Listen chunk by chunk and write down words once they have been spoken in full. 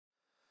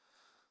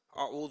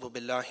أعوذ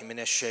بالله من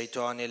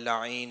الشيطان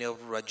اللعين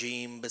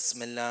الرجيم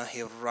بسم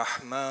الله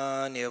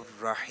الرحمن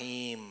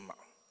الرحيم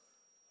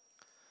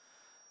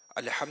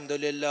الحمد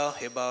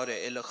لله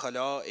بارئ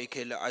الخلائق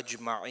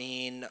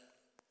الأجمعين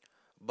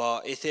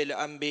باعث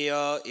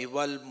الأنبياء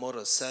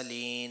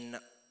والمرسلين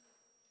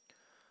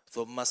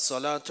ثم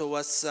الصلاة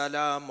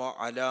والسلام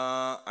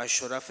على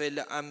أشرف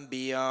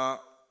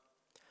الأنبياء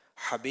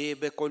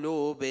حبيب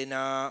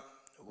قلوبنا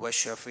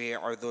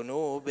وشفيع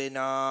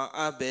ذنوبنا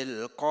أبي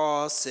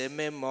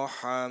القاسم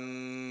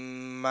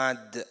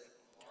محمد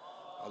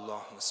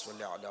اللهم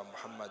صل على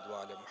محمد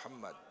وآل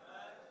محمد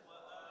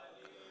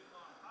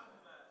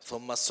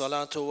ثم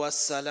الصلاة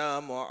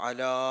والسلام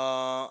على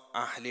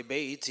أهل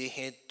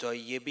بيته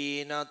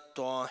الطيبين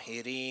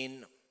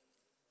الطاهرين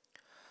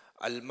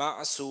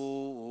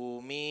المعصومين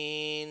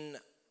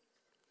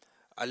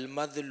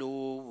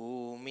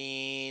المظلومين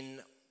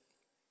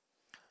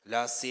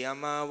لا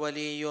سيما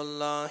ولي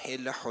الله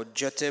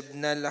الحجة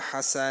ابن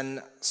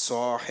الحسن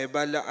صاحب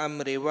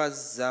الأمر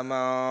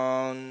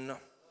والزمان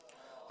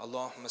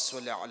اللهم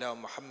صل على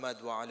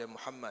محمد وعلى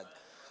محمد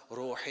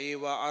روحي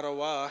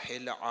وأرواح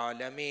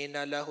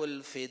العالمين له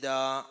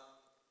الفداء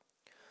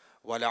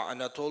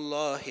ولعنة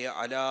الله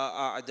على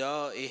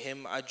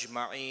أعدائهم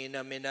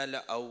أجمعين من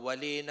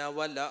الأولين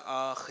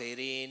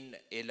والآخرين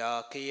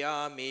إلى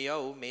قيام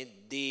يوم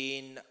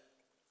الدين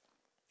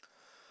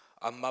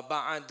أما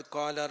بعد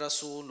قال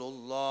رسول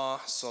الله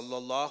صلى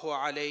الله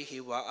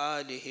عليه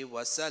وآله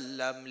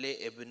وسلم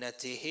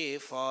لابنته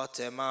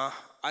فاطمة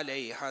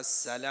عليها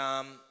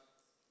السلام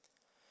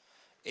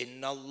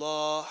إن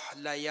الله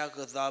لا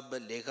يغضب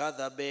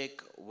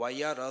لغضبك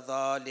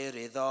ويرضى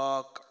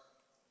لرضاك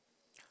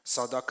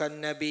صدق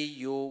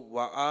النبي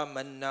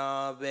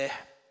وآمنا به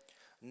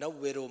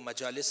نوروا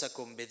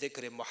مجالسكم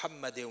بذكر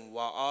محمد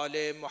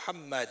وآل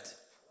محمد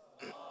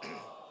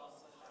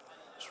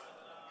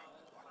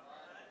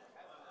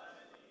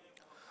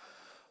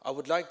I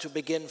would like to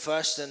begin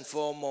first and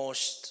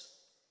foremost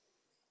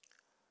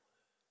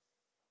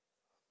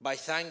by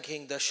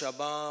thanking the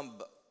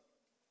Shabab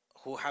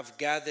who have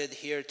gathered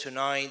here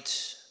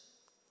tonight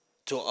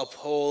to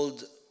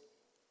uphold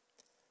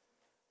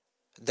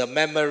the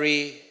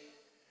memory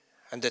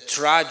and the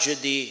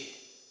tragedy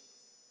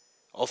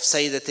of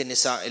Sayyidat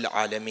Nisa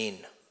al-Alameen.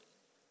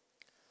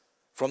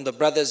 From the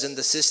brothers and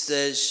the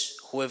sisters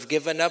who have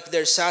given up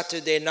their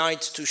Saturday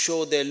night to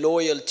show their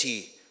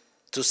loyalty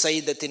to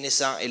Sayyidat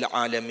Nisa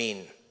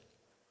al-Alameen.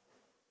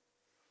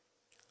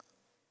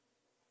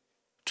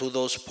 To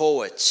those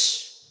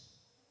poets,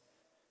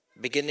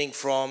 beginning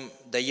from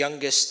the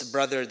youngest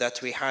brother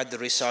that we had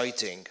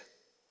reciting.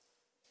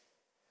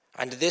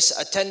 And this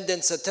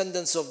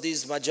attendance of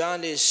these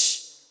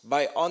majalis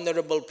by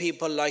honorable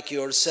people like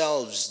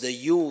yourselves, the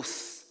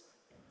youth.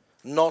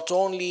 Not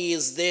only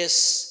is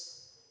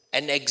this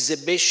an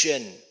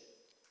exhibition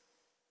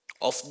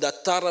of the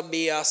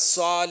tarbiyah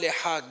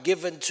salihah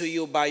given to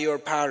you by your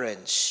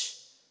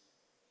parents,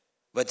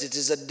 but it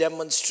is a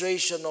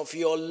demonstration of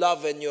your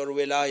love and your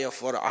wilayah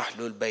for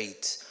Ahlul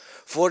Bayt.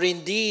 For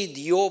indeed,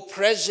 your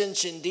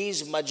presence in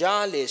these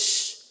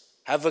majalis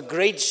have a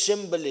great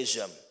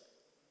symbolism.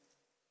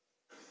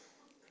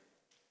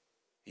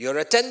 Your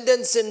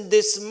attendance in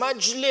this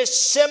majlis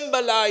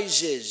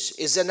symbolizes,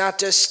 is an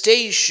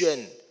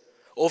attestation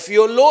of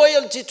your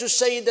loyalty to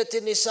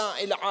Sayyidat Nisa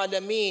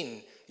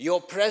al-Alameen. Your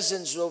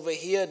presence over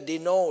here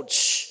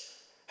denotes,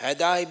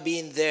 had I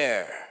been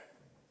there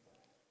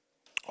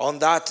on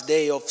that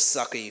day of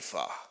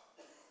Saqifa,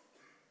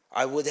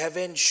 I would have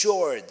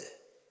ensured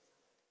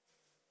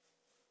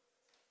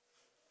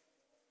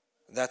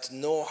that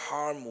no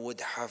harm would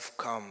have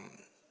come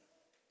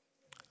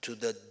to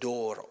the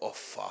door of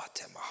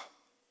Fatima.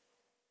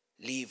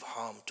 Leave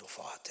harm to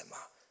Fatima,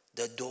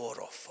 the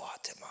door of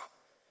Fatima.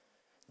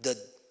 The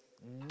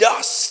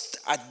dust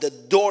at the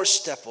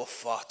doorstep of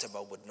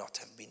Fatima would not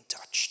have been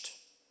touched.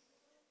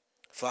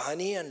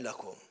 Fahaniyan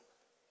lakum.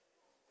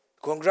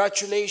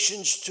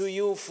 Congratulations to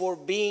you for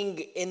being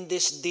in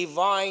this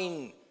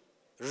divine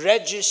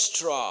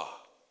registrar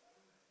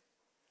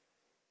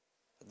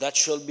that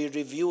shall be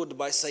reviewed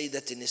by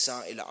Sayyidat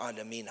Nisa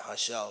al-Alameen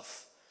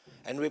herself.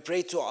 And we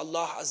pray to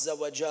Allah Azza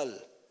wa Jal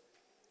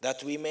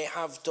that we may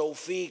have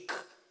tawfiq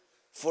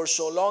for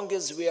so long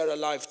as we are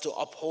alive to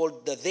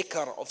uphold the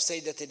dhikr of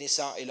Sayyidat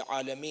Nisa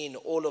al-Alameen.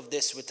 All of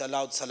this with a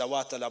loud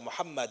salawat ala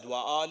Muhammad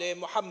wa ali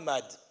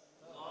Muhammad.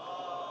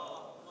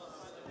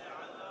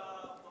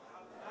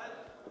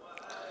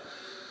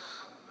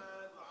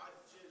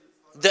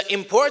 The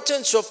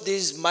importance of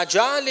these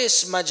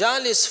majalis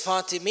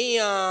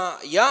Fatimiya,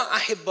 ya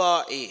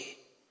ahibba'i,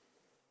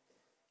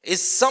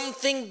 is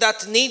something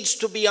that needs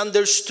to be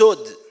understood.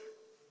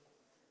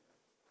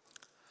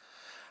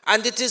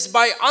 And it is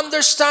by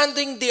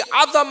understanding the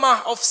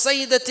azamah of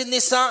Sayyidat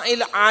Nisa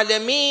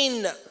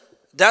al-Alameen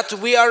that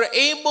we are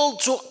able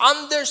to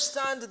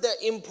understand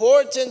the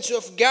importance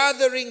of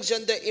gatherings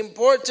and the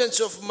importance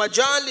of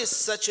majalis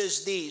such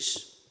as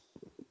these.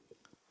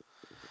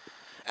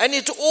 And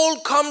it all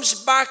comes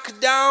back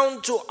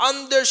down to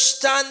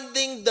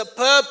understanding the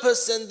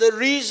purpose and the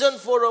reason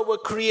for our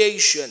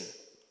creation.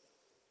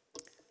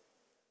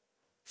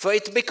 For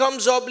it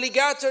becomes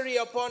obligatory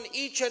upon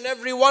each and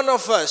every one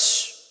of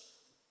us,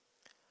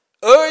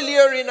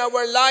 earlier in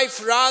our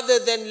life rather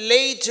than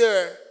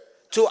later,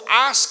 to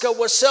ask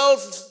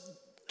ourselves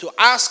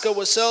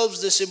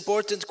this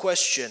important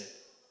question: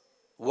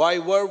 why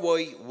were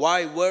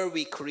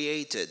we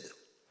created?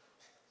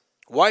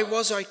 Why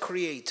was I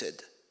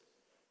created?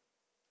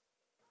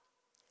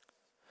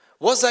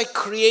 Was I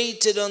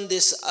created on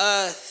this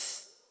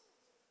earth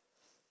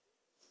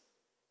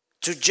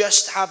to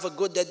just have a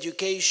good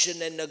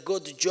education and a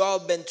good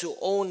job and to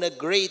own a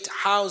great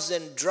house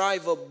and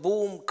drive a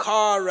boom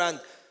car and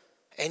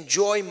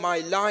enjoy my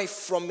life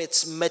from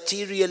its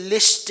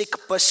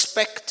materialistic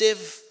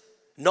perspective?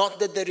 Not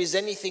that there is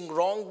anything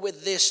wrong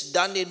with this,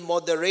 done in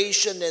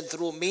moderation and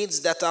through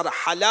means that are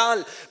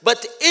halal.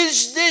 But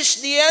is this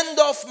the end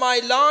of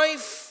my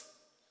life?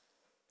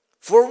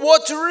 For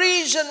what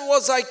reason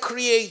was I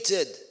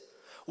created?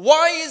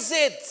 Why is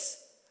it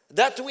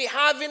that we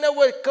have in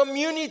our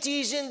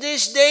communities in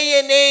this day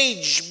and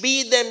age,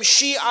 be them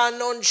Shia,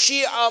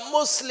 non-Shia,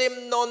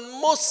 Muslim,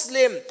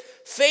 non-Muslim,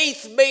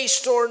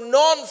 faith-based or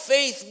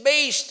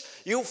non-faith-based,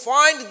 you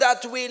find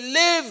that we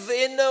live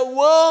in a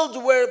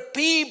world where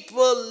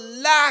people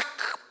lack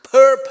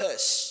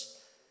purpose.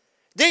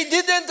 They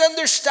didn't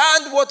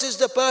understand what is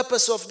the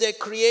purpose of their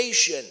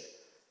creation.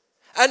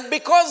 And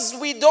because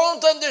we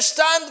don't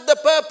understand the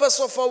purpose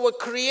of our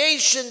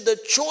creation, the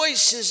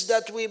choices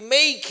that we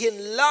make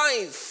in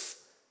life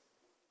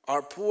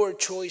are poor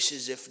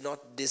choices, if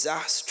not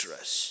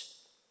disastrous.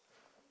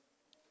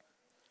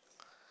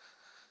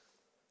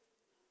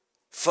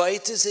 For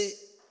it is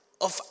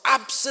of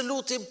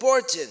absolute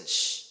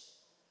importance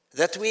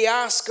that we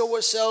ask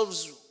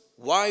ourselves,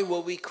 why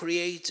were we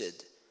created?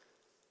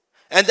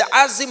 And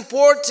as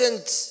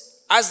important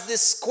as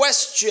this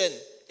question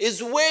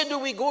is, where do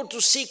we go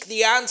to seek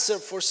the answer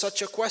for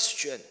such a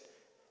question?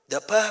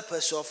 The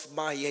purpose of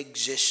my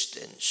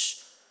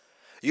existence.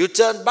 You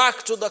turn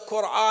back to the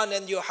Quran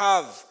and you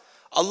have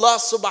Allah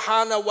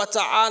subhanahu wa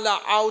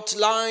ta'ala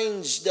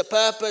outlines the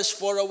purpose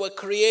for our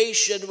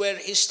creation, where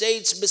He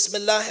states,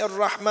 Bismillahir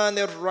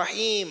Rahmanir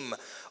Rahim,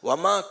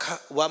 وَمَا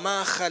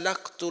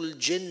خَلَقْتُ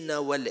الْجِنَّ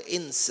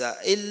وَالْإِنسَ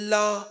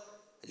إِلَّا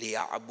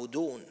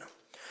لِيَعْبُدُونَ.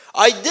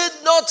 I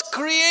did not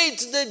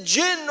create the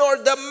jinn or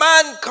the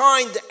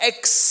mankind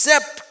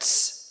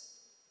except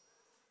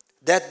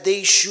that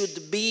they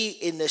should be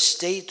in a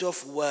state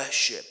of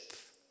worship.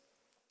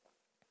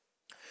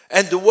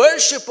 And the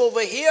worship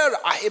over here,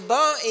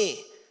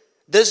 ahibai,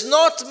 does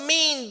not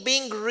mean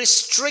being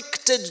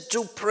restricted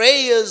to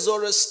prayers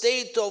or a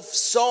state of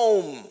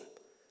sawm,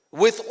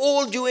 with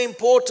all due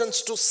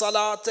importance to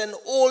salat and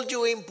all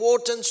due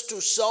importance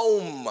to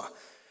sawm.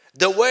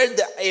 The word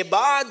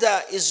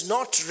ibadah is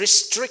not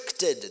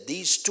restricted.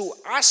 These two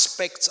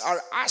aspects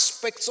are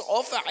aspects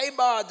of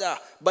ibadah,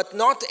 but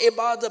not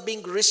ibadah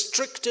being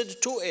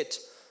restricted to it.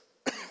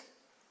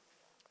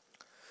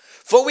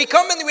 For we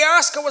come and we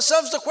ask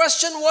ourselves the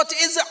question, what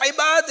is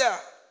ibadah?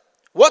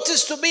 What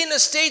is to be in a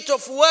state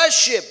of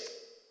worship?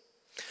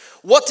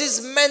 What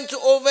is meant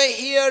over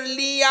here,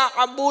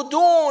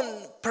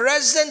 liya'budun,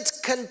 present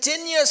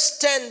continuous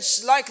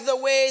tense, like the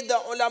way the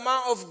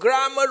ulama of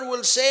grammar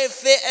will say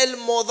fi'l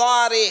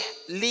mudari,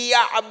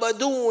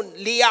 liya'budun,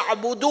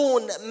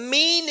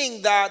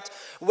 meaning that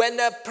when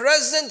a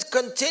present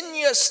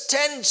continuous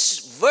tense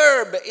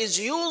verb is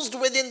used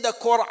within the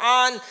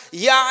Quran,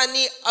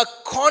 yani a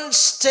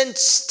constant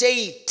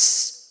state.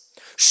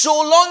 So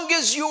long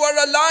as you are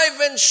alive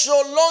and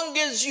so long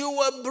as you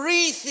are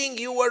breathing,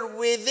 you are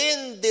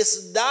within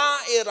this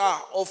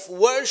da'irah of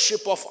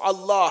worship of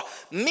Allah.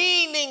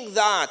 Meaning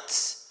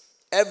that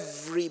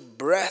every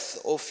breath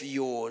of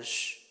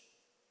yours,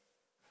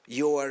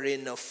 you are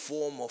in a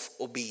form of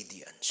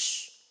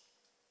obedience.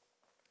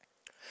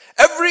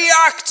 Every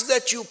act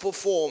that you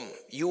perform,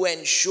 you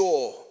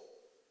ensure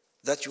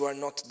that you are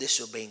not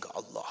disobeying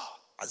Allah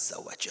Azza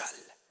wa Jal.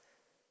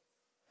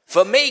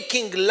 For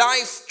making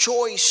life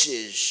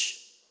choices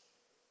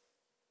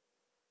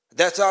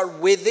that are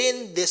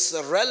within this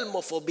realm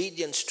of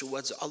obedience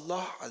towards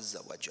Allah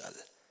Azza wa Jal.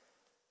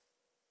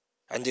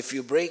 And if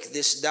you break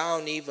this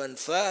down even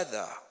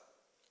further,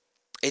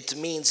 it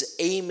means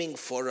aiming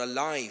for a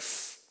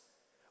life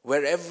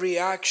where every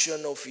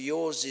action of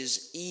yours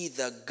is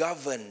either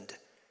governed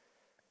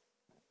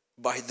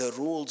by the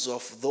rules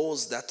of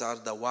those that are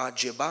the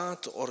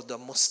wajibat or the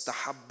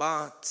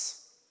mustahabbat.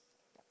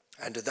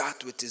 And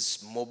that which is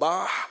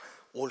mubah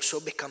also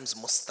becomes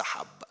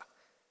mustahab.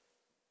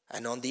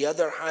 And on the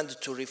other hand,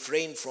 to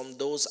refrain from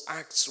those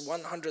acts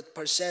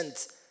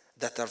 100%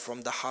 that are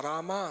from the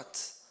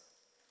haramat.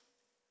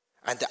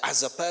 And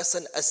as a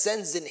person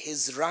ascends in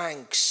his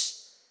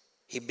ranks,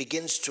 he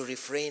begins to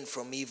refrain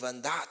from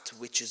even that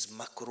which is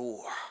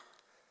makruh,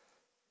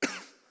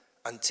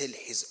 until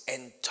his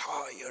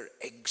entire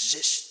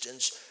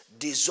existence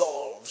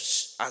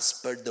dissolves as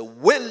per the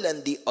will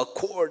and the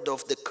accord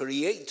of the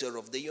creator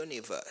of the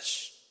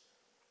universe.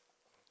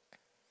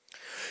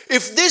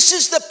 If this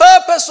is the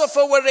purpose of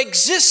our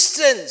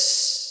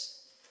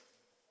existence,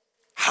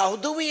 how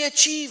do we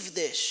achieve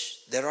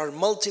this? There are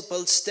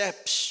multiple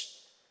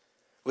steps,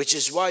 which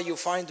is why you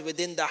find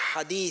within the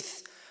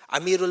hadith,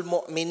 Amirul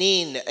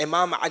Mu'mineen,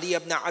 Imam Ali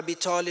ibn Abi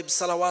Talib,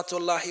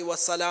 salawatullahi wa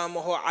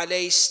salamuhu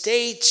alayhi,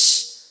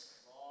 states,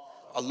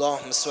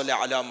 Allahumma salli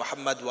ala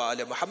Muhammad wa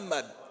ala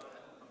Muhammad,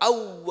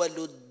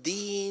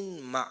 awwaluddin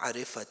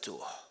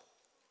ma'rifatuh.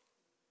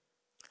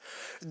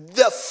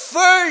 The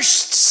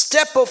first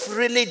step of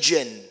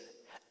religion,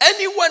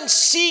 anyone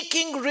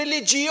seeking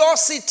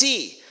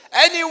religiosity,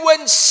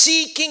 anyone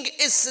seeking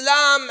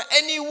Islam,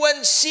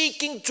 anyone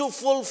seeking to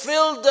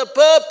fulfill the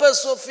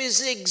purpose of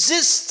his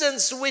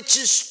existence, which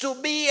is to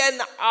be an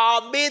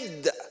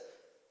abid,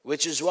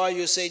 which is why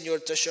you say in your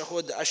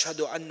tashahhud,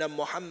 ashhadu anna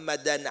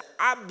Muhammadan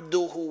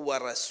abduhu wa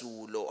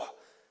rasuluh.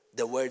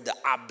 The word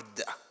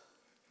abd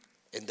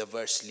in the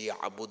verse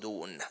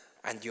liya'budun,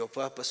 and your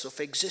purpose of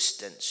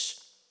existence.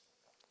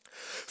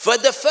 For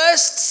the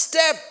first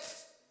step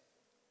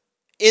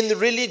in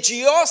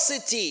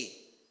religiosity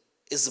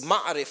is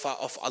ma'rifah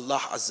of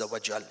Allah Azza wa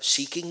Jal,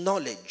 seeking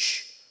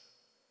knowledge.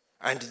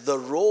 And the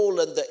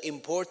role and the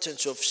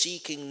importance of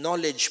seeking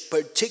knowledge,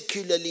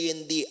 particularly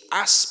in the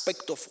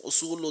aspect of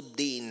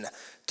usuluddin,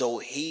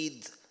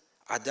 tawheed,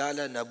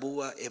 adala,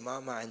 nabuwa,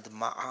 imama, and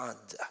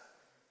ma'ad.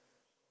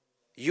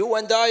 You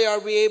and I, are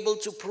we able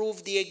to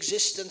prove the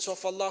existence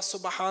of Allah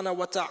subhanahu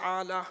wa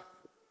ta'ala?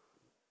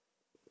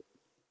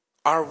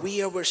 Are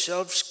we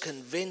ourselves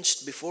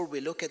convinced before we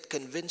look at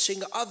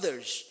convincing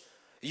others?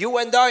 You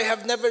and I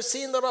have never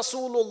seen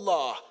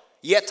Rasulullah,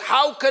 yet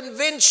how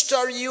convinced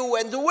are you,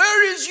 and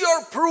where is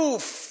your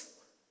proof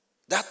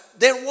that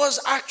there was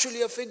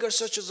actually a figure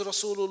such as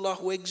Rasulullah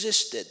who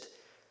existed?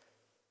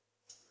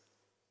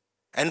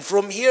 And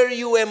from here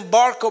you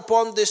embark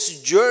upon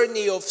this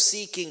journey of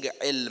seeking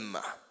ilm,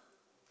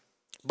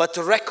 but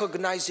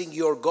recognizing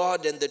your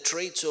God and the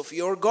traits of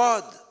your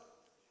God.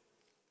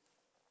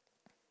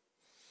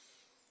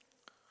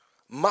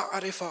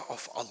 Ma'rifah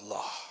of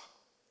Allah,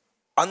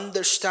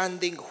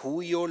 understanding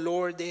who your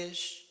Lord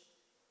is,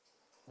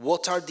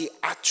 what are the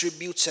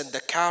attributes and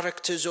the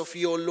characters of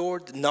your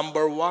Lord,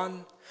 number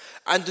one.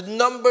 And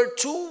number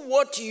two,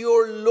 what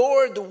your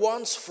Lord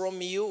wants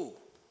from you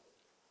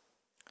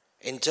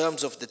in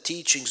terms of the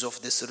teachings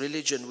of this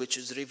religion which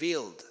is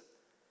revealed.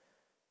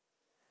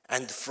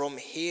 And from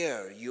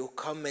here you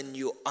come and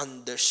you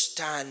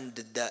understand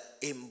the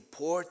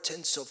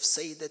importance of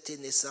Sayyidati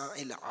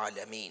Nisa'il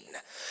Alameen.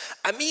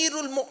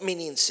 Amirul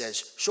Mu'mineen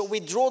says, so we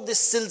draw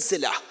this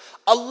silsila.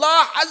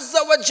 Allah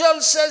Azza wa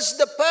Jal says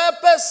the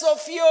purpose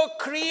of your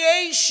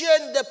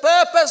creation, the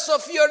purpose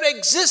of your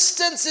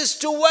existence is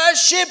to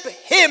worship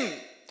Him.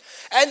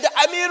 And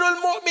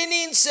Amirul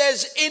Mu'mineen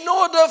says, in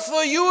order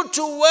for you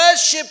to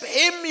worship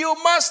Him, you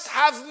must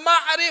have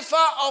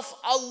ma'rifah of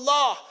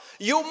Allah.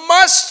 You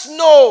must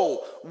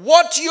know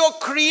what your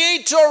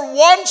Creator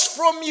wants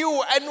from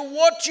you and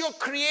what your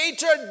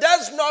Creator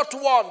does not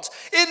want.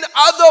 In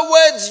other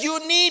words, you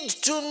need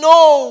to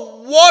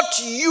know what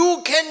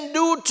you can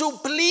do to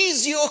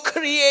please your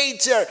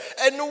Creator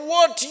and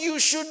what you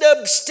should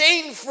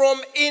abstain from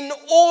in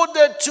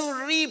order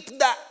to reap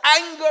the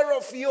anger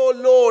of your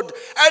Lord.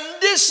 And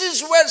this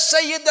is where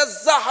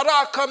Sayyidah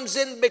Zahra comes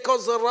in,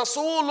 because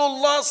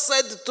Rasulullah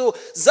said to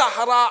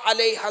Zahra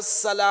alayha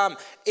salam,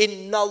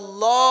 Inna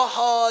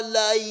Allah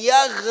la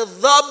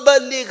yaghdab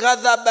li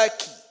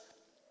ghadabaki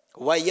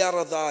wa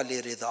yarda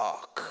li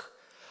ridak.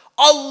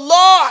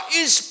 Allah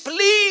is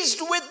pleased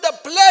with the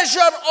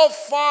pleasure of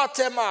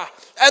Fatima,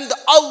 and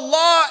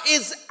Allah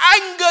is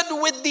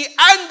angered with the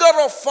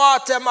anger of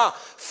Fatima.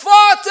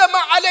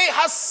 Fatima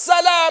alayha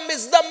salam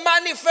is the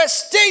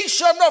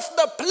manifestation of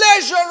the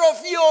pleasure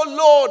of your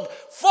Lord.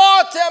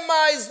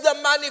 Fatima is the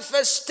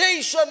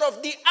manifestation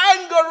of the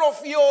anger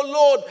of your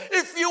Lord.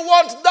 If you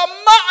want the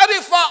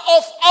ma'rifah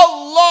of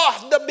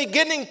Allah, the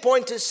beginning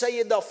point is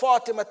Sayyidah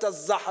Fatima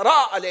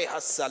az-Zahra alayha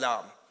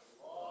salam.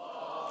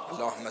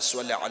 Allahumma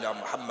salli ala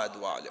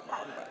Muhammad wa ala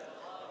Muhammad.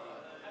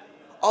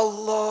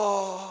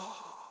 Allah.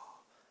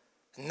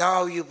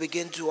 Now you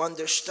begin to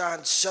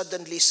understand.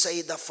 Suddenly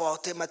Sayyidah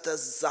Fatima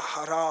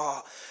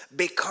az-Zahra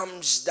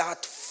becomes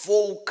that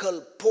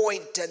focal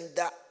point and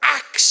the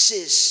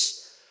axis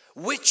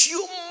which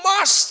you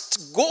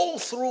must go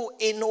through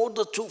in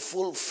order to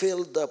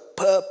fulfill the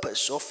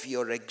purpose of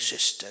your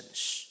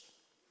existence.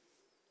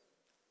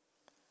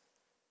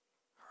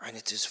 And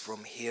it is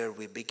from here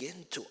we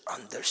begin to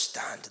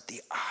understand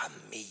the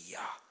ahamiyya,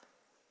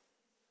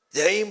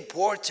 the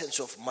importance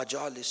of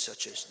majalis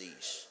such as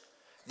these.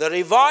 The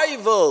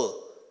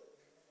revival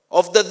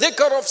of the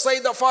dhikr of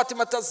Sayyidah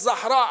Fatima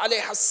az-Zahra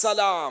alayha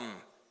salam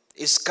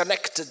is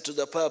connected to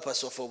the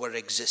purpose of our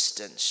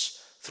existence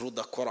through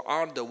the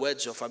Quran, the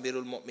words of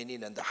Amirul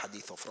Mu'mineen, and the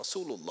hadith of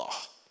Rasulullah.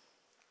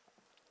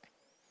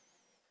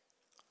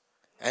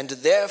 And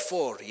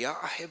therefore, Ya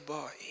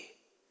Ahibai,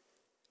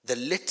 the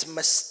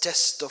litmus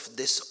test of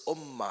this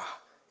ummah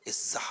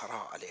is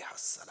Zahra alayha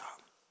salam.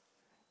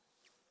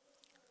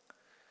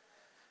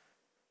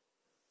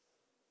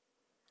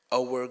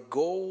 Our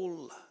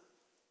goal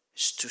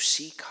is to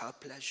seek her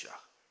pleasure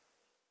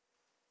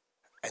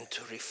and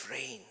to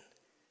refrain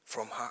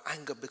from her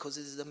anger, because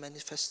it is the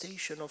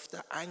manifestation of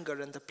the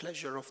anger and the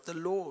pleasure of the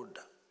Lord.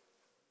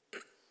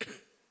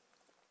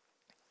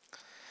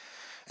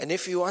 And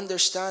if you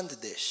understand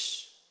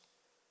this,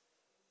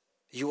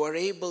 you are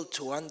able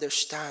to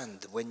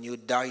understand, when you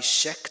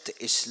dissect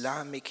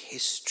Islamic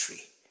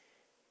history,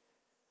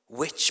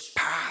 which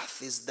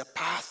path is the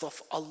path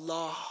of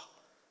Allah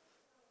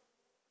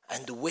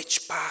and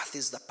which path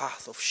is the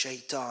path of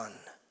shaitan,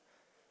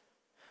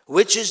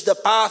 which is the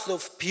path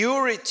of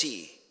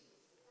purity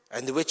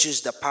and which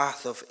is the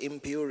path of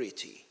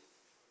impurity.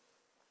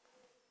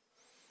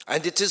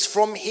 And it is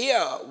from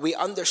here we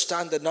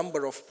understand a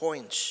number of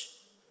points.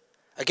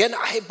 Again,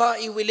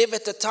 Ahibai, we live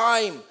at a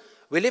time,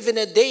 we live in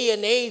a day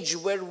and age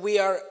where we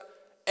are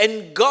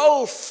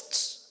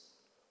engulfed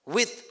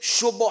with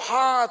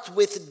shubuhat,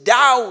 with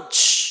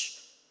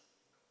doubts,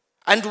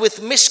 and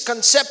with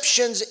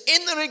misconceptions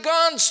in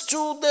regards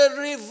to the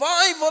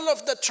revival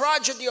of the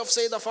tragedy of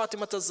Sayyidah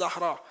Fatima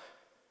al-Zahra.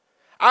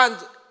 And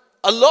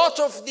a lot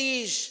of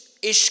these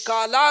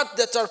ishkalat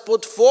that are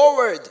put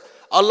forward,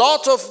 a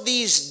lot of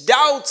these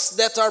doubts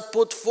that are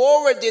put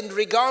forward in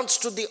regards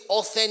to the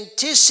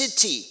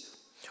authenticity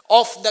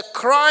of the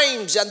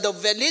crimes and the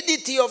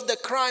validity of the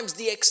crimes,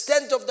 the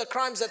extent of the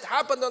crimes that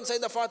happened on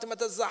Sayyidah Fatima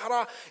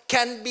al-Zahra,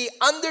 can be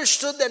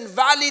understood and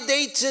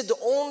validated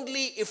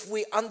only if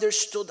we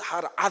understood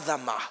her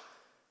adhamah.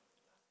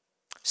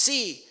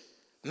 See,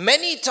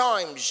 many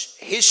times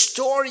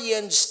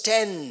historians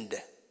tend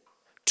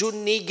to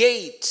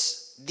negate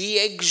the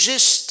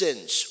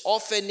existence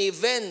of an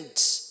event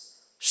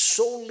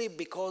solely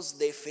because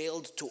they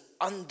failed to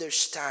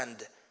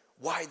understand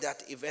why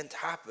that event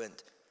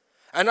happened.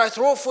 And I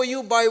throw for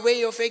you by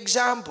way of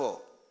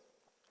example.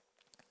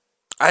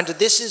 And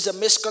this is a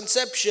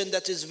misconception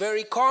that is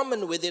very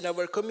common within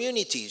our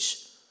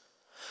communities,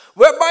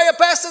 whereby a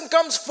person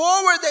comes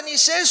forward and he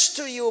says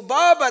to you,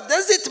 Baba,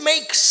 does it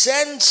make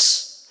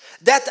sense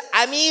that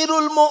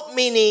Amirul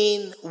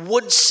Mu'mineen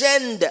would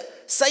send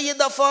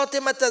Sayyidah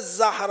Fatima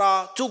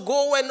al-Zahra to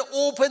go and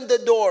open the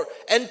door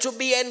and to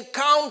be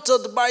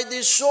encountered by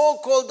the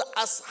so-called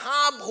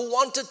ashab who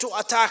wanted to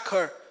attack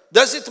her?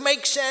 Does it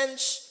make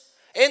sense?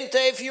 And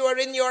if you are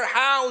in your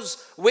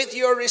house with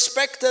your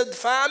respected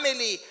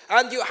family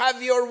and you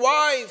have your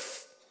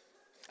wife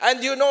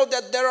and you know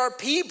that there are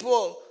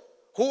people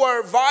who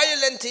are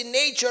violent in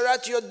nature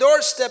at your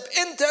doorstep,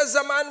 into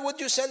Zaman would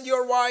you send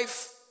your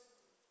wife?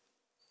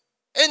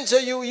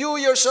 Into you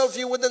yourself,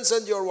 you wouldn't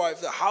send your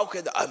wife. How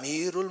could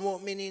Amirul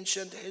Mu'mineen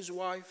send his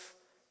wife?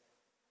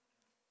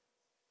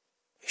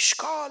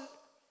 Ishkal.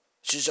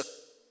 This is a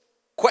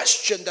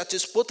question that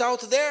is put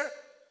out there.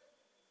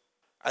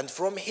 And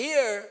from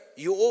here,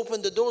 you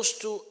open the doors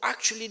to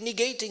actually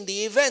negating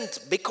the event,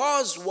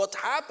 because what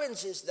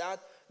happens is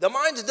that the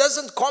mind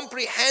doesn't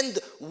comprehend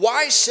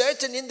why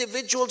certain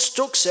individuals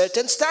took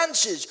certain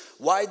stances.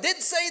 Why did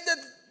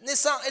Sayyidat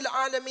Nisa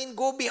al-Alameen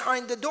go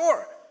behind the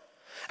door?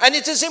 And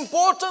it is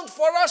important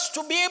for us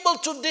to be able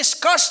to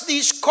discuss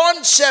these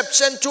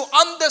concepts and to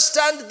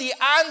understand the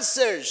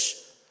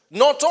answers,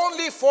 not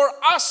only for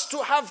us to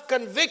have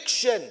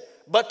conviction,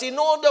 but in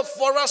order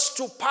for us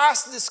to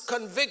pass this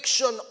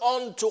conviction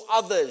on to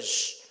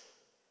others,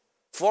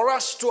 for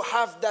us to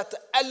have that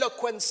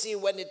eloquency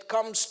when it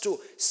comes to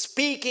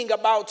speaking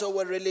about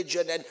our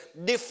religion and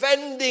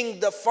defending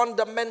the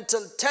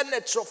fundamental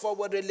tenets of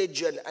our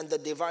religion and the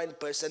divine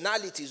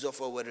personalities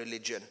of our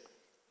religion.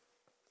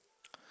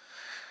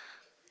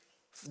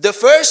 The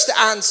first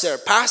answer,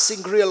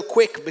 passing real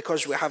quick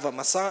because we have a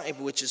masa'ib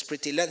which is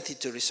pretty lengthy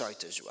to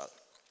recite as well.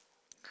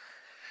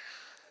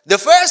 The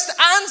first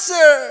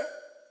answer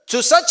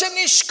to such an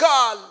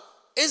ishkal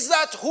is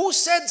that who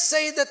said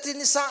Sayyidat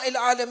Nisa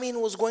al-Alameen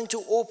was going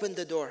to open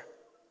the door?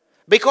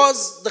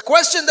 Because the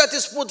question that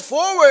is put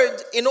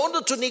forward in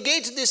order to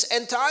negate this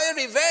entire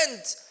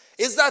event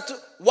is that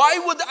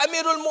why would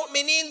Amirul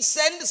Mu'mineen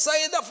send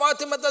Sayyidah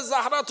Fatima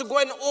al-Zahra to go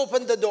and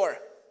open the door?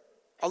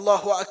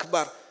 Allahu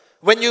Akbar.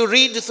 When you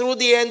read through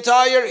the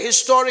entire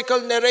historical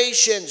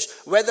narrations,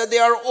 whether they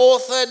are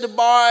authored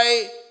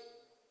by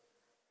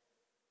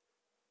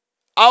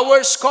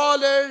our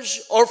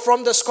scholars or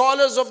from the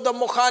scholars of the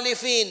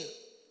Mukhalifin,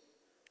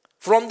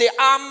 from the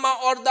Amma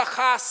or the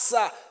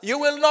Khassa, you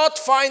will not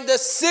find a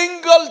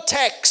single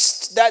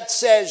text that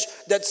says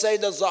that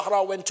Sayyidah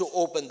Zahra went to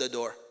open the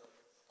door.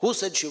 Who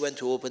said she went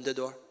to open the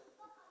door?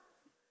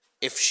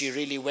 If she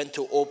really went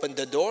to open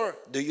the door,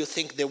 do you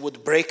think they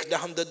would break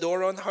down the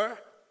door on her?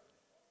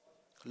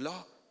 No,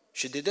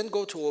 she didn't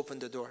go to open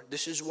the door.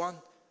 This is one.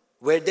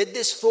 Where did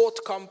this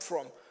thought come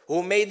from?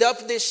 Who made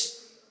up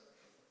this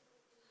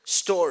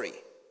story?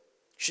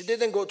 She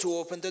didn't go to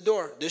open the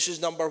door. This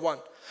is number one.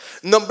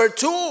 Number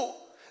two,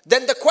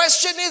 then the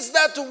question is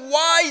that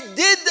why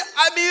did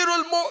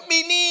Amirul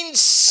Mu'mineen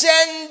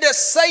send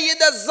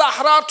Sayyidah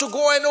Zahra to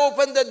go and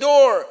open the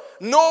door,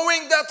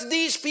 knowing that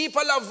these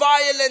people are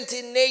violent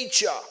in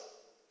nature,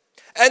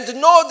 and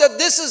know that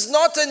this is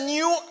not a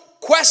new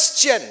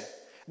question?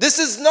 This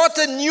is not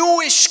a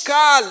new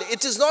ishkal.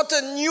 It is not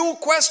a new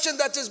question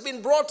that has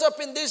been brought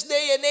up in this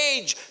day and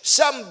age.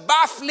 Some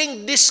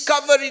baffling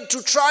discovery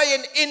to try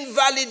and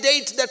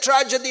invalidate the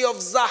tragedy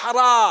of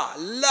Zahra.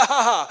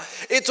 La.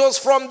 It was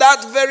from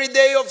that very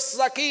day of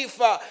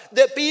Saqifa.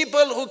 The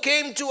people who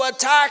came to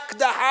attack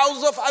the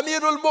house of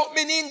Amirul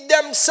Mu'mineen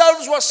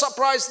themselves were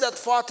surprised that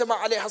Fatima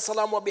alayhi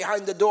salam were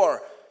behind the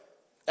door.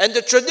 And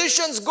the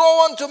traditions go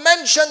on to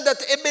mention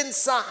that Ibn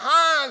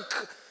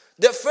Sahak,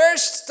 the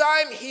first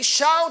time he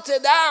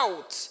shouted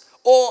out,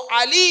 "O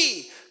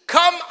Ali,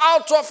 come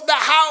out of the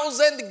house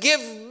and give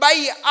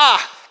bay'ah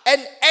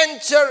and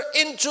enter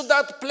into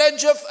that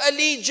pledge of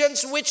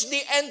allegiance which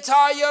the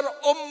entire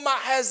ummah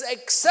has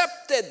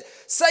accepted."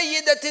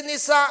 Sayyidat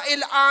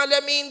Nisa'il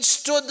Alameen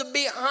stood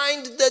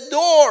behind the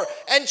door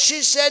and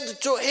she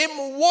said to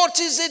him, "What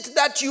is it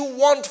that you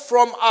want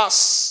from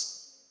us?"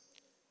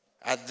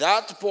 At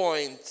that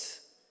point,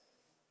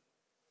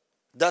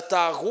 the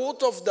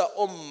Taghut of the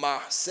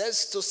Ummah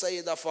says to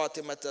Sayyidah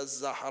Fatima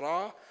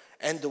al-Zahra,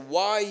 "And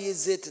why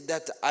is it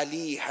that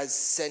Ali has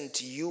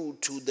sent you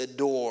to the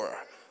door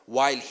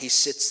while he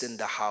sits in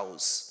the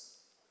house?"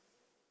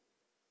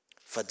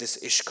 For this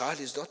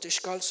ishkal is not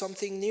ishkal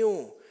something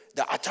new.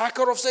 The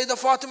attacker of Sayyidah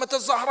Fatima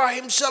al-Zahra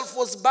himself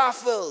was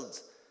baffled.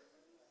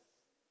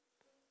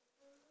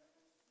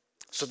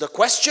 So the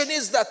question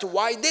is that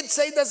why did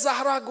Sayyidah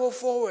Zahra go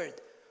forward?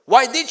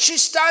 Why did she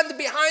stand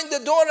behind the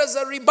door as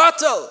a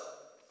rebuttal?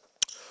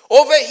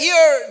 Over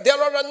here,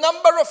 there are a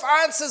number of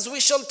answers. We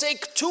shall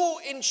take two,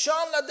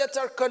 inshallah, that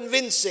are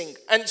convincing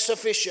and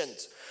sufficient.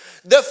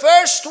 The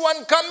first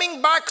one,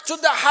 coming back to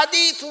the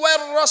hadith where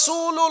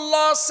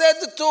Rasulullah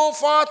said to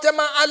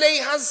Fatima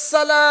alayha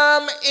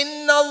salam,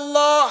 "Inna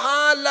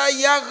Allah la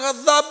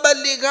yaghdab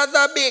li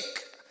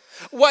ghadabik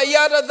wa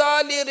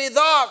yarda li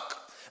ridak,"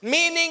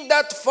 meaning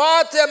that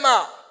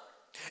Fatima,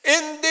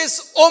 in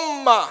this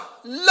ummah,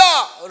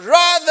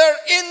 rather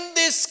in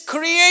this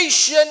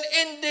creation,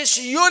 in this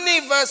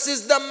universe,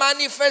 is the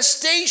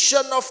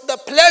manifestation of the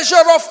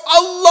pleasure of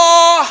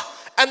Allah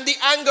and the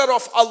anger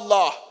of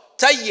Allah.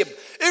 Tayyib.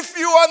 If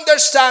you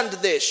understand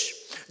this,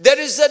 there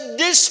is a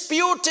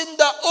dispute in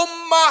the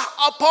ummah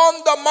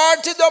upon the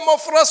martyrdom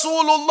of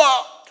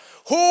Rasulullah.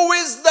 Who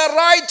is the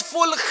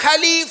rightful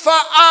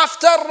Khalifa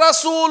after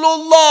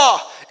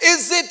Rasulullah?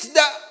 Is it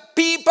the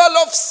people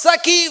of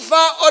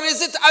Saqifa or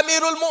is it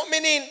Amirul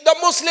Mu'mineen? The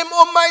Muslim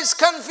Ummah is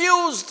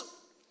confused.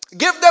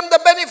 Give them the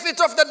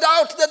benefit of the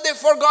doubt that they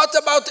forgot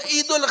about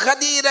Eidul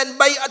Ghadir and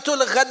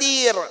Bay'atul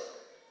Ghadir.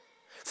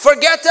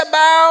 Forget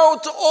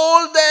about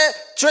all the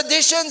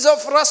traditions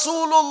of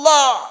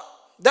Rasulullah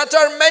that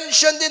are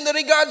mentioned in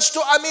regards to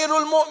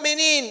Amirul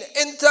Mu'mineen.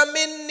 Inta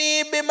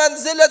minni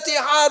bimanzilati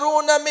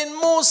Haruna min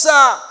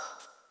Musa.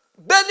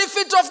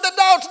 Benefit of the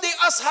doubt, the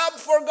ashab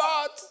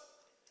forgot.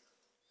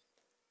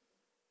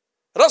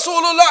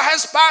 Rasulullah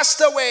has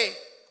passed away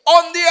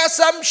on the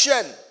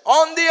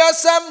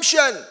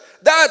assumption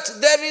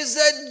that there is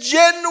a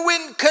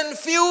genuine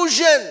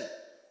confusion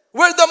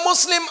where the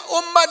Muslim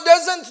Ummah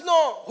doesn't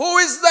know who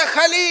is the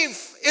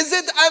Khalif. Is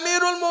it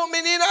Amirul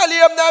Mu'mineen Ali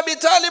ibn Abi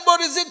Talib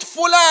or is it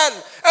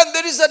Fulan? And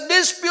there is a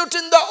dispute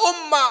in the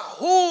Ummah.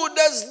 Who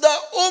does the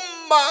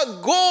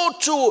Ummah go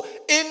to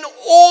in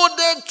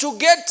order to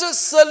get a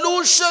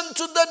solution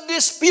to the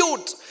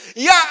dispute?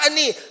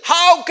 Yani,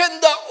 how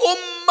can the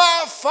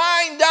Ummah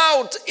find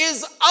out,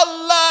 is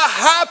Allah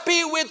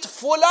happy with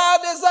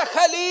Fulan as a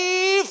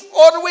Khalif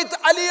or with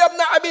Ali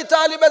ibn Abi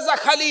Talib as a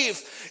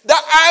Khalif? The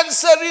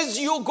answer is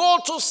you go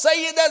to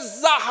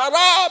Sayyidah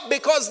Zahra,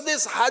 because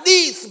this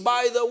hadith,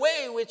 by the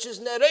way, which is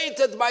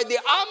narrated by the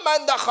Amma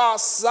and the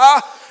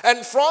Khassa,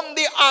 and from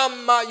the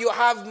Amma you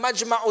have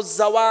Majma'u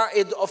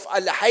Zawaid of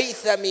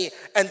Al-Haythami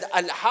and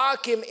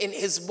Al-Hakim in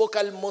his book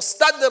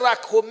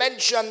Al-Mustadrak, who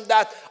mentioned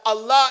that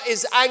Allah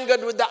is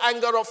angered with the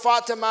anger of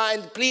Fatima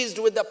and pleased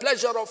with the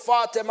pleasure of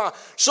Fatima.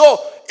 So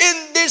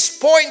in this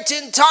point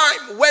in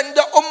time, when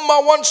the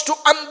Ummah wants to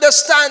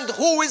understand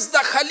who is the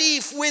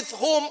Khalif with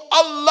whom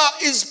Allah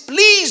is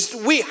pleased,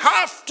 we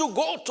have to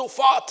go to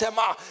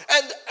Fatima.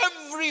 And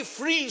every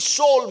free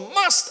soul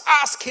must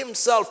ask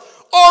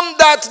himself, on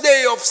that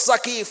day of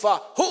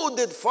Saqifa, who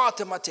did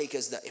Fatima take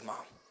as the Imam?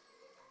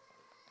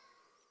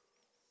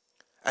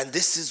 And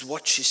this is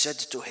what she said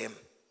to him.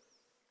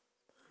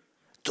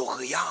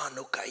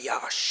 Tughyanuka ya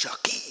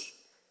shaqi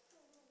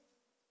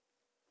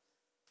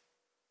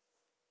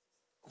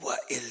wa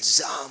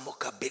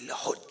ilzamuka bil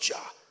hujja.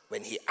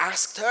 When he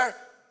asked her,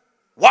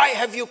 why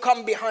have you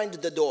come behind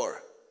the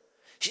door?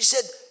 She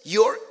said,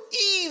 your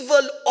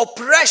evil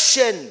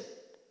oppression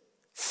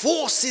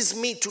forces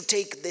me to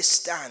take this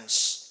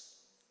stance,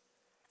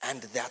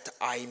 and that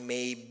I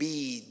may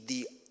be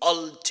the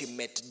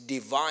ultimate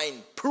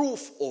divine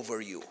proof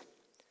over you.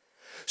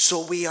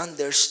 So we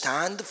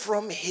understand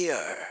from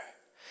here,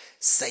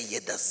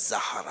 Sayyidah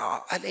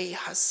Zahra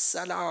alayha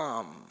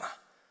salam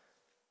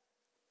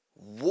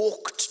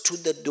walked to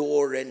the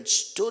door and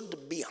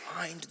stood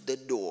behind the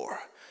door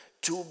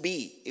to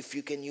be, if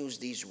you can use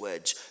these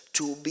words,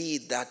 to be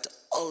that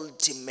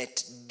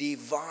ultimate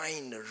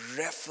divine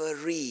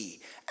referee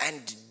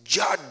and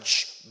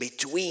judge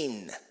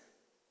between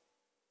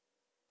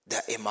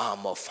the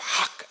Imam of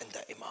Haqq and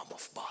the Imam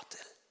of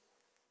Batil.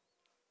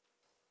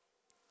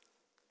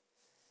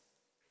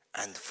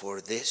 And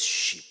for this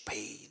she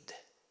paid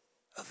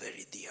a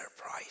very dear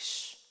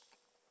price.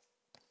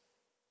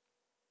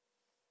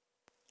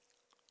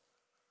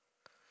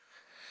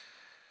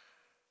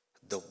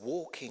 The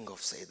walking of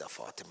Sayyidah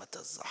Fatima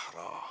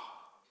al-Zahra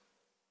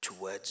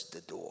towards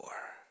the door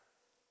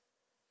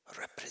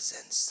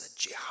represents the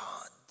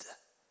jihad.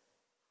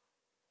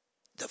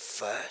 The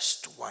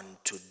first one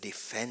to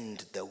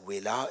defend the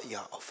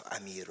wilaya of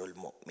Amir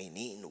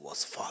al-Mu'mineen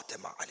was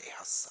Fatima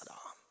alayha salam.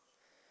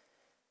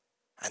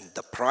 And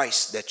the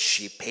price that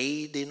she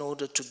paid in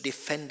order to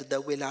defend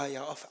the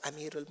wilaya of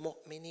Amir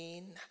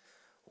al-Mu'mineen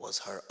was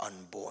her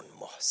unborn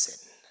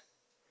Muhsin.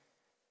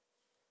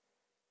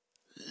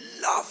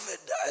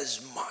 Loved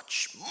as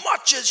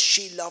much as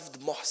she loved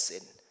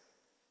Muhsin.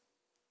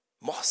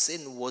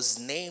 Muhsin was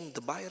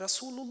named by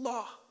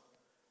Rasulullah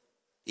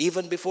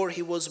even before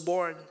he was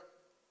born.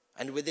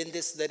 And within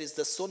this there is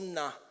the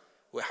sunnah.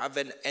 We have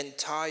an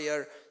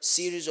entire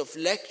series of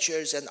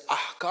lectures and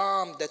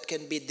ahkam that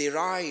can be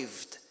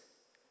derived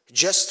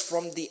just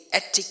from the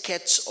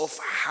etiquettes of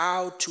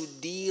how to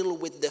deal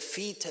with the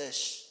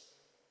fetus.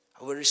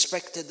 Our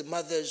respected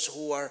mothers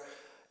who are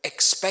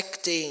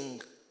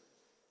expecting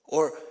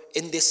or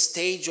in this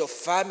stage of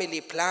family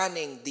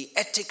planning, the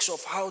ethics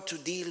of how to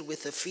deal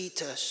with a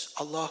fetus.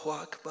 Allahu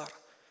Akbar.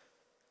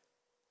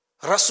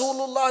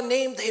 Rasulullah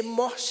named him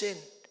Muhsin.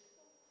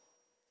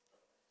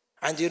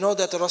 And you know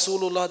that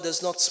Rasulullah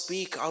does not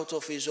speak out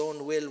of his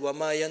own will.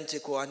 وَمَا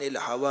يَنْتِقُ عَنِ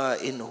الْهَوَىٰ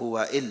إِنْ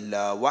هُوَ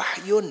إِلَّا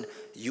وَحْيٌ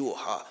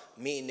يُوحَىٰ.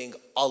 Meaning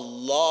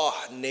Allah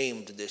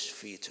named this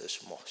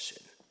fetus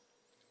Muhsin.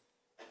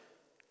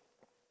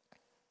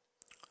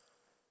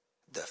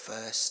 The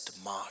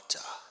first martyr,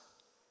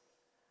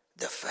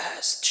 the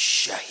first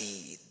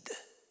shaheed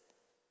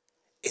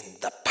in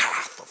the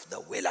path of the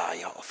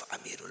wilaya of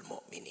Amir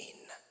al-Mu'mineen.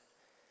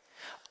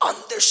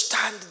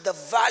 Understand the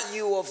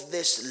value of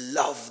this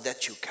love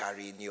that you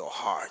carry in your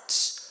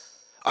hearts.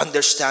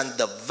 Understand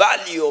the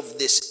value of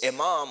this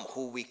Imam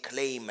who we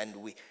claim and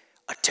we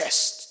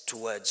attest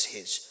towards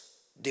his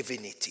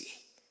divinity.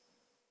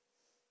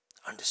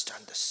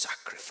 Understand the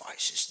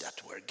sacrifices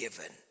that were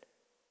given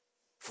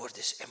for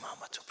this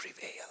Imamah to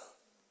prevail.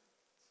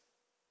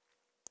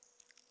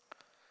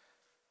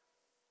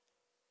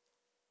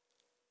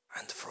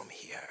 And from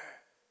here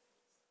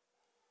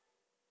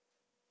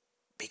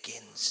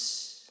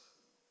begins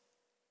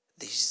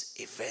these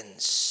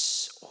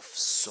events of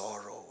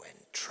sorrow and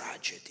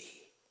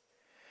tragedy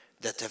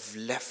that have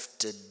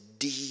left a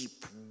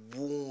deep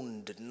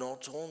wound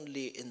not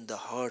only in the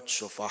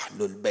hearts of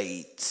Ahlul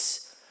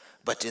Bayt,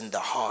 but in the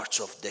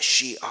hearts of the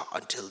Shia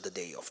until the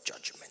day of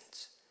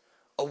judgment.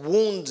 A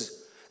wound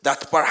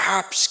that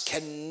perhaps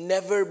can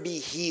never be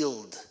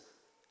healed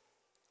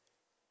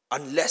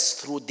unless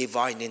through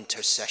divine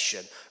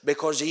intercession.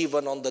 Because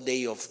even on the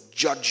day of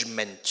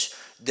judgment,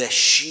 the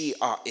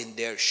Shia in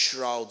their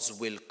shrouds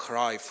will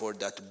cry for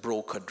that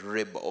broken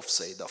rib of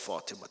Sayyidah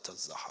Fatima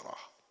al-Zahra.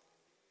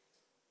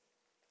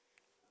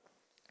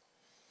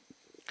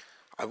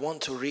 I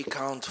want to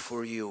recount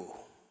for you,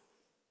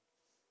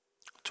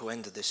 to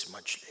end this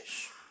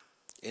majlis,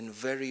 in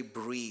very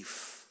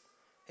brief,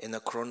 in a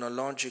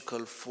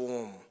chronological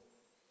form,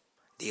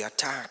 the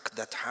attack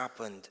that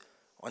happened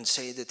on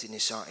Sayyidat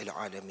Nisa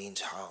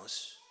al-Alameen's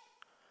house.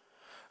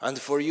 And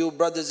for you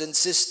brothers and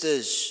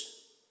sisters,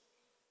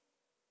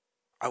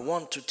 I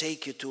want to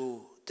take you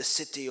to the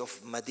city of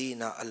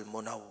Medina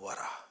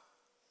al-Munawwara.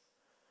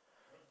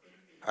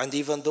 And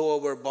even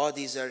though our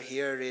bodies are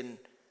here in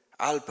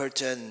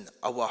Alperton,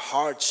 our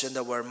hearts and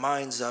our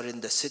minds are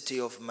in the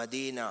city of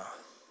Medina.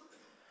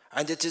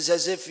 And it is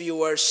as if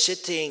you are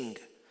sitting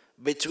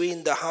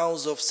between the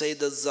house of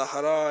Sayyidah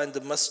Zahra and the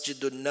Masjid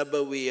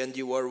al-Nabawi and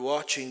you are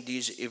watching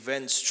these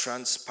events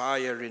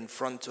transpire in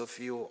front of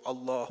you.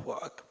 Allahu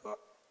Akbar.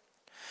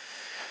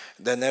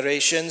 The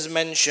narrations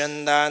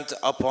mention that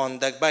upon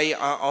the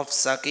Bay'ah of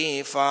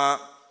Saqifa,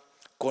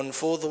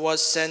 Kunfudh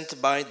was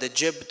sent by the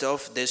Jibt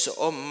of this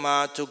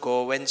Ummah to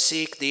go and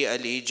seek the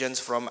allegiance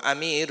from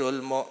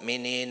Amirul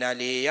Mu'mineen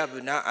Ali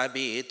ibn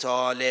Abi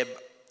Talib.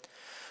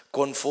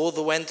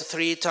 Kunfudh went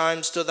 3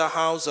 times to the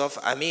house of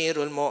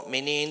Amirul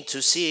Mu'mineen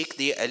to seek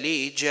the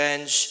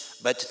allegiance,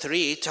 but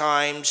 3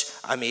 times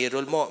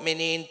Amirul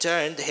Mu'mineen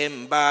turned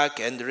him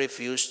back and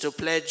refused to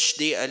pledge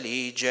the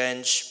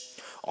allegiance.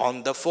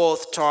 On the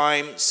 4th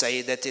time,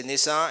 Sayyidat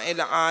Nisa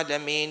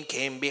al-Alameen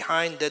came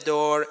behind the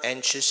door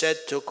and she said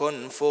to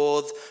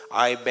Kunfudh,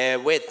 I bear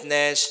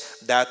witness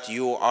that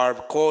you are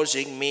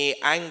causing me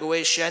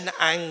anguish and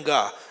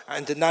anger,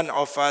 and none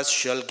of us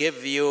shall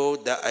give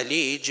you the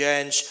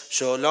allegiance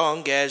so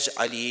long as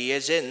Ali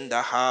is in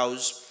the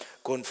house.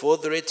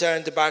 Kunfudh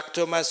returned back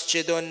to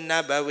Masjid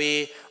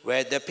al-Nabawi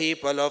where the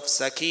people of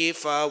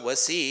Saqifa were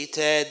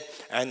seated,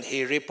 and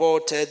he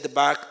reported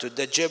back to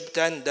the Jibt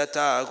and the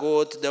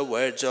Taghut the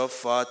words of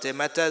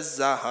Fatima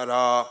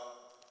al-Zahra.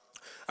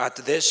 At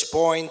this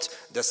point,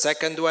 the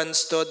second one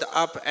stood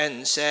up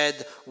and said,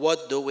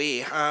 "What do we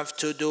have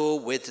to do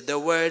with the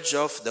words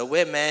of the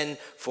women?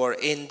 For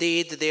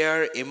indeed they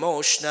are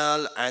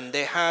emotional and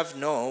they have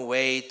no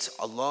weight."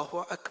 Allahu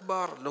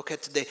Akbar. Look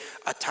at the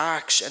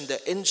attacks and the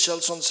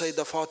insults on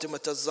Sayyidah Fatima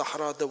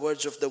al-Zahra. The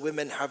words of the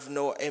women have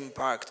no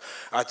impact.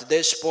 At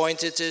this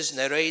point it is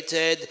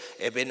narrated,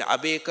 Ibn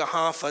Abi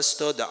Quhafa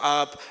stood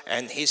up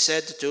and he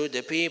said to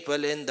the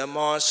people in the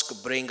mosque,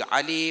 "Bring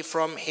Ali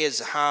from his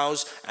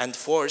house and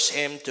force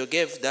him to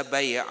give the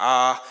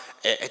bay'ah.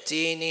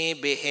 ائتيني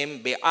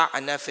بهم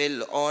بأعنف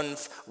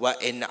الأنف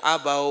وإن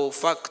أبوا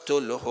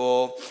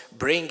فاقتله."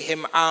 Bring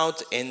him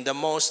out in the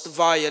most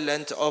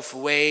violent of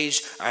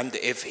ways, and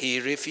if he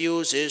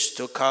refuses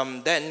to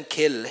come, then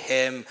kill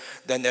him.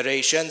 The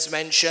narrations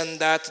mention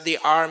that the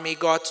army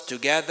got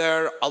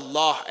together.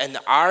 Allah, an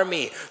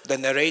army. The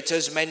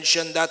narrators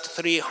mention that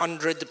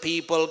 300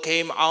 people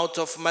came out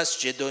of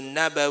Masjidun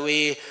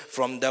Nabawi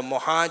from the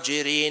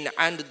Muhajirin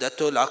and the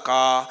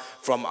Tulaqa.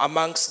 From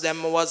amongst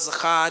them was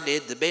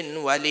Khalid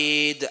bin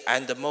Walid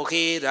and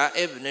Mughira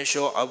ibn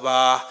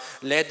Shu'bah,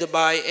 led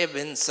by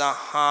Ibn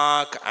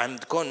Sahak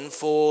and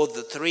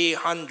Kunfud,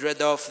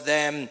 300 of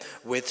them,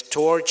 with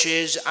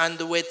torches and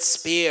with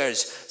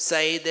spears.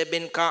 Sayyid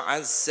ibn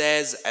Ka'az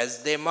says, as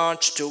they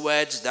marched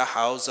towards the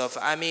house of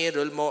Amir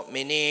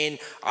al-Mu'mineen,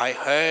 I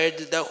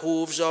heard the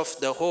hooves of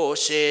the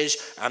horses,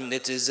 and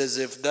it is as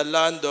if the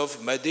land of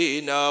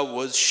Medina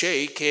was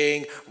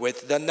shaking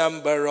with the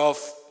number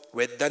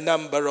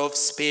of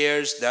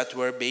spears that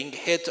were being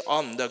hit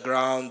on the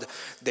ground.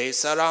 They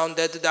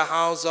surrounded the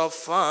house of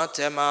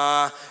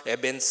Fatima.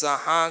 Ibn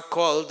Sahak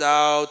called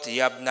out,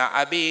 "Ya ibn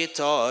Abi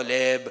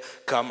Talib,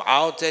 come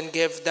out and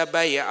give the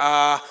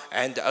bay'ah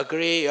and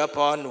agree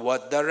upon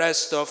what the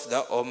rest of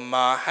the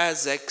ummah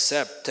has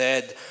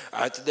accepted."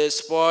 At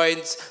this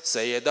point,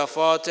 Sayyidah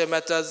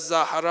Fatima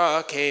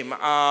al-Zahra came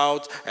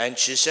out and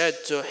she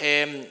said to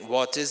him,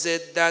 "What is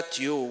it that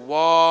you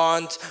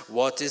want?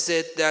 What is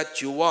it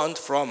that you want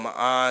from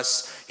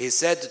us?" He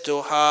said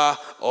to her,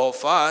 "O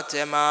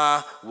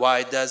Fatima,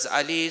 why does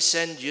Ali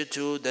send you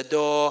to the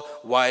door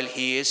while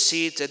he is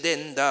seated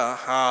in the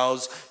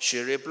house?" She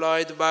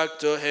replied back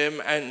to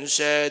him and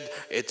said,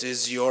 "It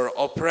is your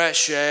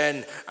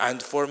oppression,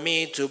 and for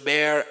me to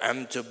bear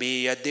and to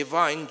be a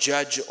divine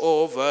judge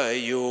over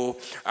you."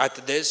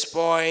 At this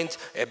point,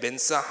 Ibn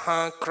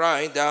Sahak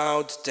cried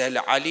out, "Tell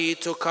Ali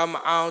to come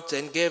out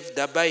and give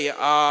the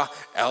bay'ah,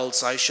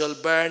 else I shall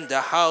burn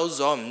the house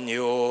on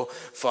you."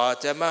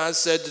 Fatima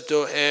said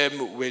to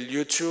him, "Will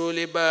you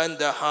truly burn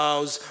the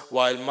house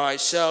while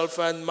myself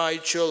and my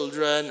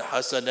children,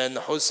 Hassan and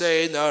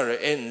Hussein, are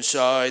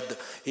inside?"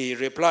 He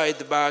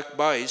replied back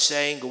by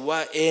saying,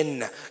 "Wa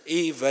in,"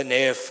 even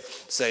if.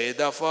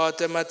 Sayyidah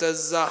Fatima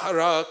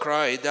al-Zahra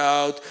cried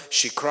out.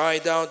 She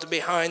cried out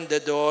behind the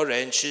door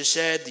and she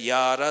said,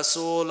 "Ya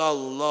Rasulallah,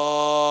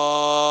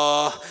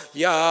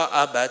 Ya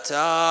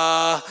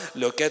Abata,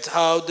 look at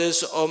how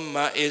this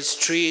ummah is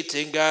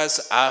treating us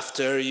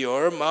after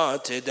your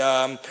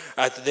martyrdom."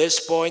 At this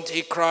point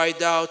he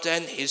cried out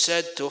and he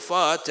said to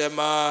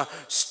Fatima,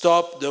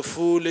 "Stop the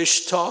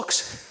foolish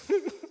talks."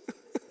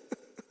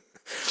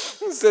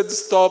 He said,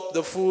 "Stop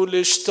the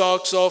foolish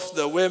talks of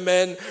the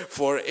women,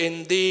 for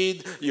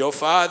indeed your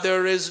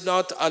father is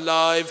not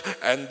alive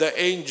and the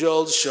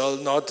angels shall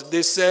not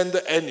descend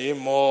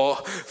anymore."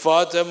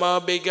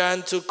 Fatima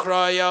began to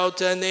cry out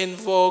and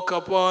invoke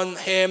upon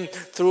him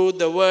through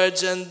the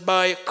words and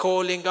by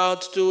calling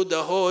out to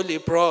the Holy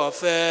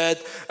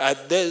Prophet.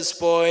 At this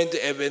point,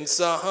 Ibn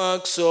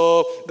Sahak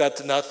saw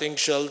that nothing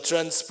shall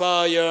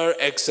transpire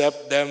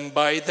except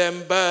by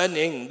them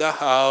burning the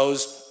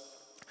house.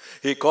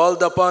 He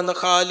called upon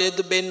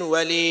Khalid bin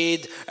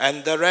Walid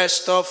and the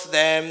rest of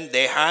them.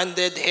 They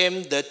handed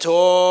him the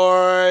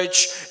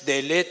torch.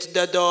 They lit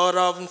the door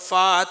of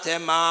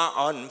Fatima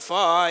on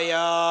fire.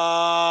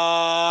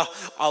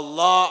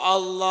 Allah,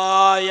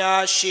 Allah,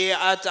 ya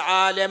Shi'at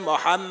Ali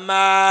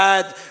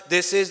Muhammad.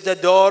 This is the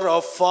door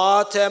of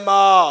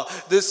Fatima.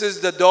 This is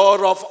the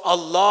door of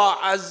Allah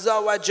Azza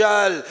wa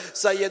Jal.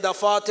 Sayyidah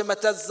Fatima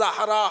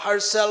al-Zahra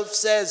herself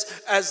says,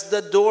 as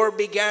the door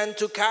began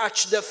to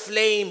catch the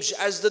flames,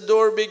 as the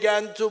door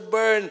began to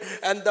burn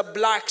and the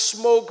black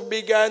smoke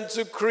began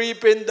to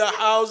creep in the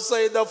house,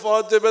 Sayyidah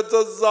Fatima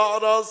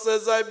al-Zahra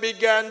says, I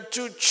began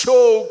to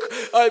choke.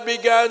 I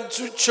began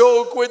to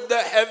choke with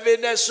the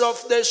heaviness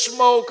of the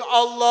smoke.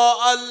 Allah,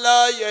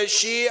 Allah, ya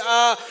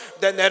Shia.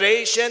 The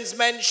narrations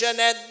mention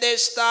at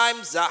this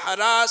time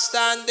Zahra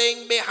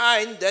standing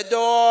behind the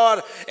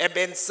door.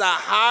 Ibn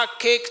Sahak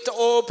kicked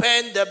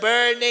open the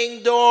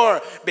burning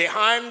door.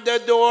 Behind the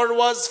door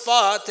was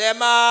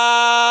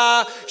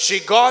Fatima.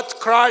 She got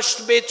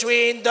crushed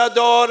between the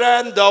door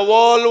and the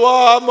wall.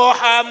 Wa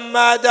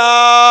Muhammadah.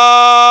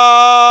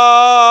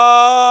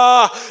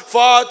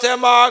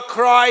 Fatima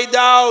cried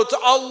out,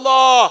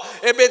 Allah.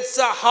 Ibn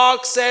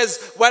Sahak says,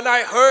 when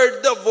I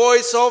heard the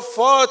voice of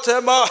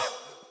Fatima,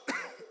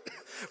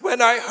 When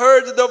I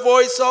heard the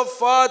voice of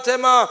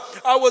Fatima,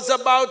 I was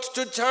about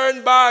to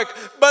turn back,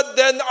 but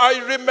then I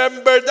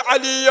remembered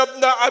Ali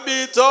ibn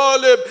Abi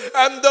Talib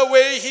and the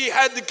way he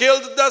had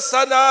killed the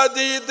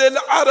Sanadid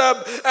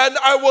al-Arab, and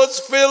I was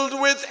filled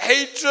with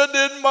hatred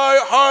in my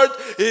heart.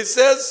 He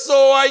says,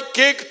 so I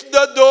kicked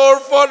the door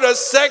for a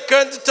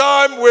second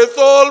time with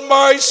all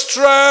my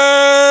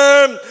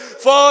strength.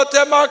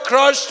 Fatima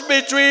crushed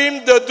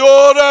between the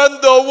door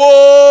and the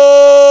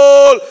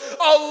wall.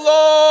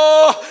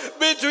 Allah,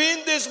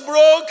 between this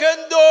broken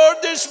door,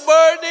 this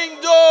burning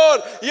door,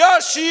 Ya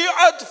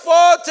Shi'at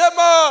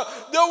Fatima,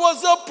 there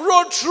was a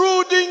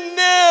protruding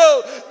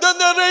nail. The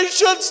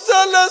narrations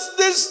tell us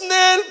this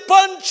nail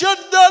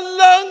punctured the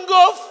lung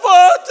of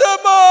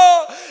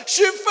Fatima.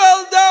 She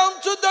fell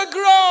down to the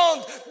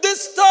ground.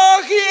 This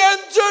Taghi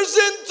enters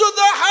into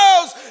the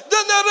house.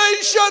 The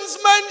narrations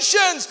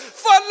mentions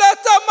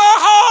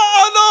فَلَتَمَهَا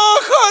عَلَى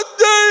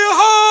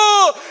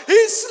خَدَّيْهَا.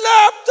 He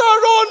slapped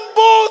her on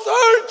both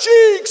her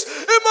cheeks.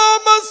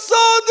 Imam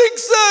al-Sadiq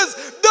says,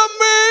 the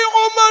way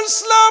Umar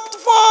slapped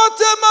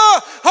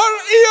Fatima, her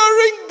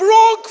earring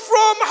broke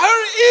from her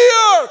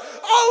ear.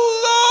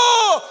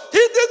 Allah,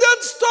 he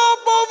didn't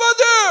stop over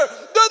there.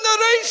 The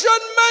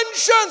narration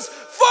mentions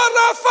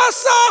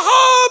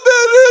فَرَفَسَهَا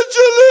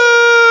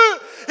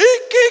بِرِجْلِهِ. He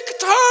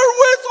kicked her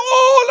with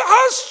all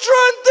her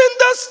strength in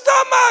the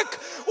stomach.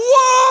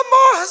 Wa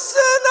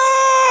Muhsina!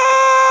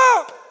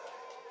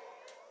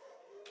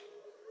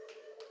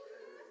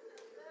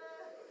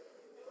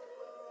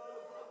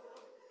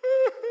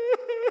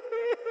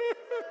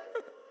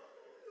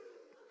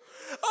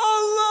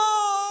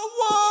 Allah,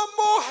 wa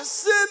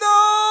Muhsina!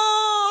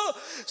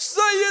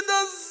 Sayyida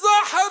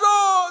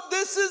Zahra,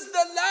 this is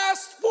the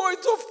last point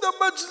of the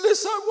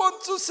majlis I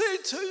want to say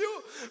to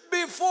you.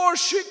 Before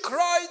she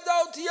cried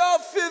out, Ya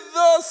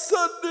Fidda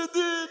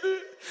Sannidini,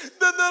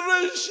 the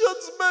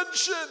narrations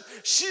mention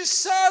she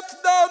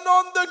sat down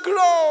on the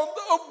ground,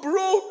 a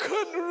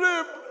broken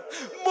rib,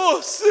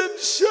 Muhsin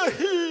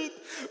Shaheed,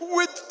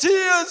 with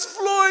tears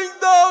flowing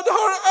down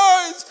her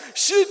eyes.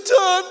 She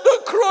turned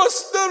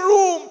across the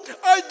room.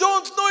 I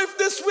don't know if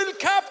this will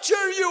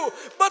capture you,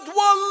 but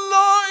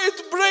wallah,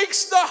 it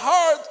breaks the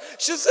heart.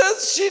 She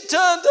says she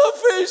turned her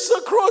face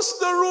across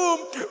the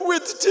room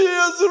with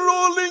tears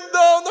rolling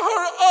down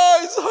her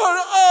eyes. Her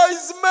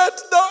eyes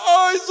met the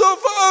eyes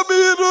of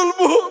Amirul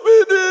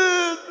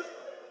Mu'minin.